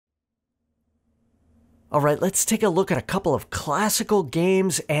All right, let's take a look at a couple of classical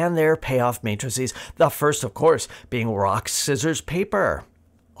games and their payoff matrices. The first, of course, being rock, scissors, paper.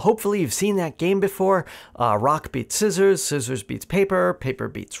 Hopefully you've seen that game before. Rock beats scissors, scissors beats paper, paper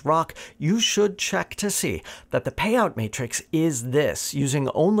beats rock. You should check to see that the payout matrix is this, using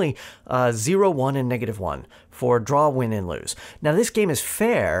only 0, 1, and -1 for draw, win, and lose. Now this game is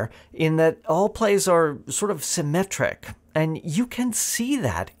fair in that all plays are sort of symmetric. And you can see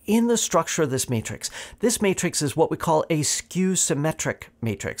that in the structure of this matrix. This matrix is what we call a skew-symmetric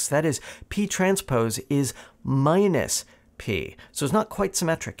matrix. That is, P transpose is minus P. So it's not quite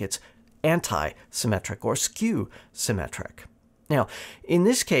symmetric. It's anti-symmetric or skew-symmetric. Now, in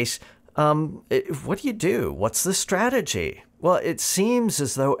this case, what do you do? What's the strategy? Well, it seems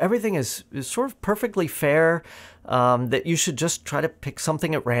as though everything is sort of perfectly fair, that you should just try to pick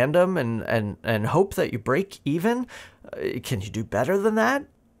something at random and hope that you break even. Can you do better than that?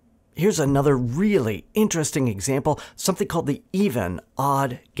 Here's another really interesting example, something called the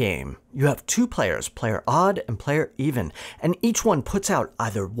even-odd game. You have two players, player odd and player even, and each one puts out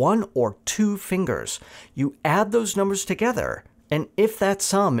either 1 or 2 fingers. You add those numbers together, and if that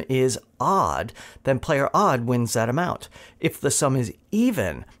sum is odd, then player odd wins that amount. If the sum is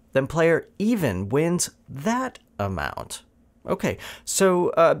even, then player even wins that amount. Okay,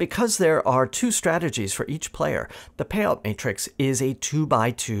 so because there are 2 strategies for each player, the payout matrix is a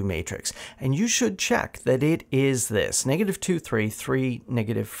 2x2 matrix, and you should check that it is this, -2, 3, 3,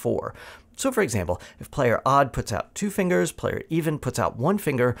 -4. So for example, if player odd puts out 2 fingers, player even puts out 1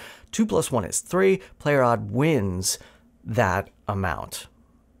 finger, 2 plus 1 is 3, player odd wins that amount.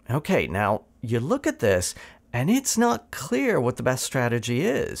 Okay, now you look at this, and it's not clear what the best strategy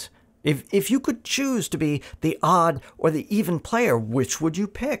is. If you could choose to be the odd or the even player, which would you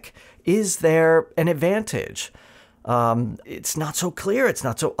pick? Is there an advantage? It's not so clear. It's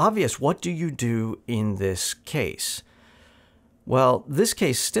not so obvious. What do you do in this case? Well, this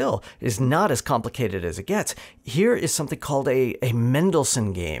case still is not as complicated as it gets. Here is something called a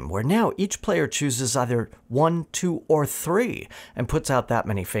Mendelssohn game, where now each player chooses either 1, 2, or 3 and puts out that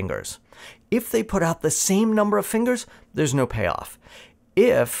many fingers. If they put out the same number of fingers, there's no payoff.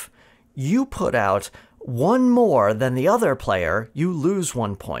 If you put out 1 more than the other player, you lose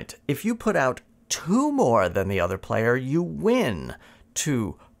 1 point. If you put out 2 more than the other player, you win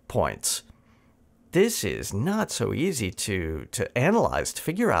 2 points. This is not so easy to analyze, to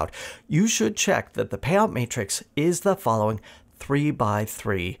figure out. You should check that the payout matrix is the following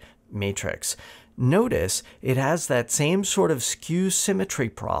 3x3 matrix. Notice it has that same sort of skew symmetry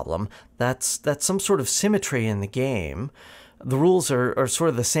problem. That's some sort of symmetry in the game. The rules are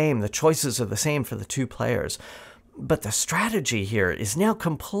sort of the same. The choices are the same for the 2 players. But the strategy here is now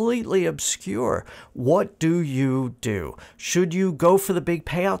completely obscure. What do you do? Should you go for the big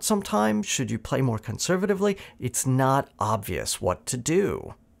payout sometime? Should you play more conservatively? It's not obvious what to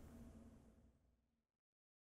do.